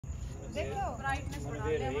देखो ब्राइटनेस बढ़ा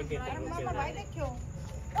ले मम्मा भाई देखो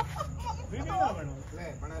वीडियो ना बनो ले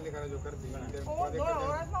बना ले करा जो कर दी ओ दो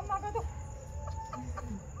और मम्मा का तो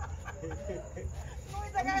कोई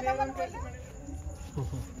जगह है मम्मा बोले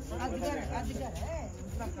अजगर है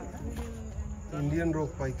इंडियन रॉक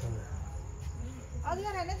पाइथन है।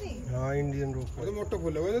 अजगर है ना जी? हाँ इंडियन रॉक वो तो मोटो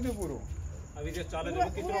फूल है वो पूरो अभी जो चाले जो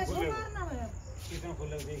कितना फूल है कितना फूल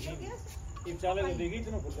है देखिए ये चाले जो देखिए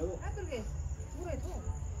कितना फूल है वो पूरे तो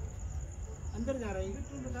अंदर जा रहा है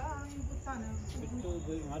बिट्टू बता कुत्ता ने बिट्टू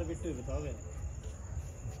हमारे बिट्टू बताओ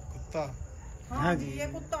कुत्ता। हाँ जी ये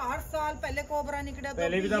कुत्ता हर साल पहले कोबरा निकला तो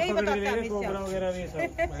पहले भी तो पकड़ के ले कोबरा वगैरह भी सब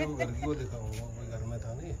मैं वो घर की वो दिखाऊंगा वो घर में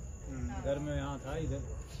था नहीं घर में यहाँ था इधर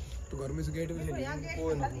तो घर में से गेट में से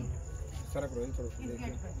सरक रोल थोड़ा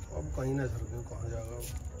अब कहीं ना सर कहाँ जाएगा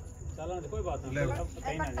चलो कोई बात नहीं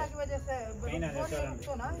कहीं ना की वजह से कहीं ना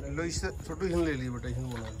तो ना लो इससे छोटू हिल ले ली बेटा हिल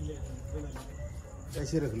बना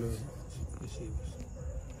ऐसे रख लो ऐसे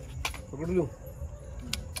पकड़ लो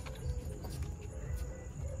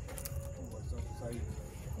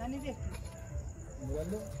नानी देख बुला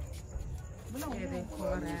लो ये देखो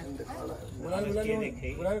रहा बुला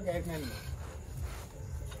लो गाइड मैन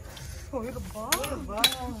ओए रब्बा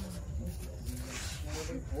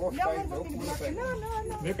वो साइड दो पूरा साइड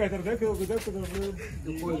मैं कहता देखो उधर तो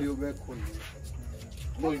खोल लियो बैग खोल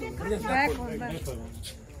बैग खोल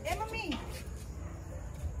ए मम्मी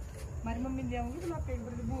हमारी मम्मी ले आऊंगी तो आप एक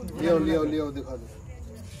बार बोल लियो दिखा दो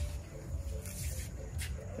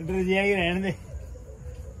इधर जिया ही रहने दे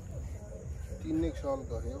 3 साल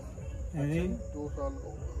का है 2 साल का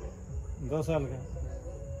 2 साल का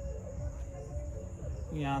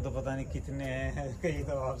यहाँ तो पता नहीं कितने हैं कहीं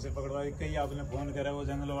तो आपसे पकड़वा कहीं आपने फोन करा वो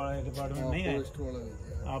जंगल वाला डिपार्टमेंट नहीं है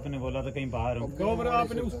आपने बोला था कहीं बाहर हो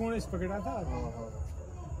आपने उसको पकड़ा था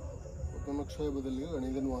तो नक्शा बदल गया घनी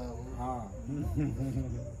दिन आया हूँ। हाँ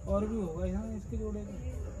और भी होगा यहाँ इसके जोड़े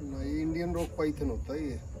नहीं इंडियन रॉक पाइथन होता है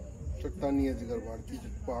ये चट्टानी अजगर भारतीय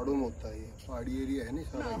पहाड़ों में होता है ये पहाड़ी एरिया है नहीं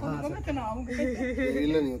सारा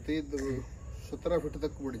एरिया नहीं होता ये 17 फुट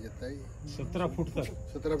तक बढ़ जाता है 17 फुट तक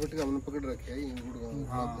 17 फुट का हमने पकड़ रखे है गुड़गांव में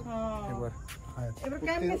एक बार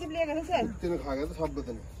कैंप में से ले गए सर कुत्ते ने खा गया था सब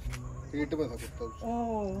बदन पेट में था कुत्ता ओ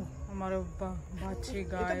हमारे बच्चे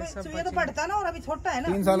गाय सब ये तो पढ़ता ना और अभी छोटा है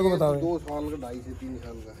ना 3 साल को बताओ 2 साल का 2.5 से 3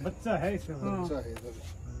 साल का है बच्चा है इसमें बच्चा है सर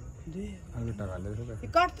आगे टका ले ये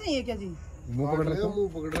काटते नहीं है क्या जी मुंह पकड़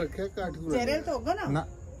रखे काट के जहरीला तो होगा ना ना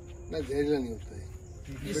जहरीला नहीं होता है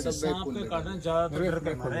बेटा बैग खोल ले काटना ज्यादा डर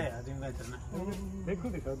के मारे आदमी का इतना देखो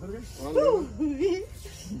उधर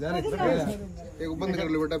एक बंद कर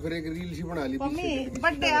लो बेटा फिर एक रील सी बना ली मम्मी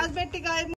बर्थडे आज बेटी का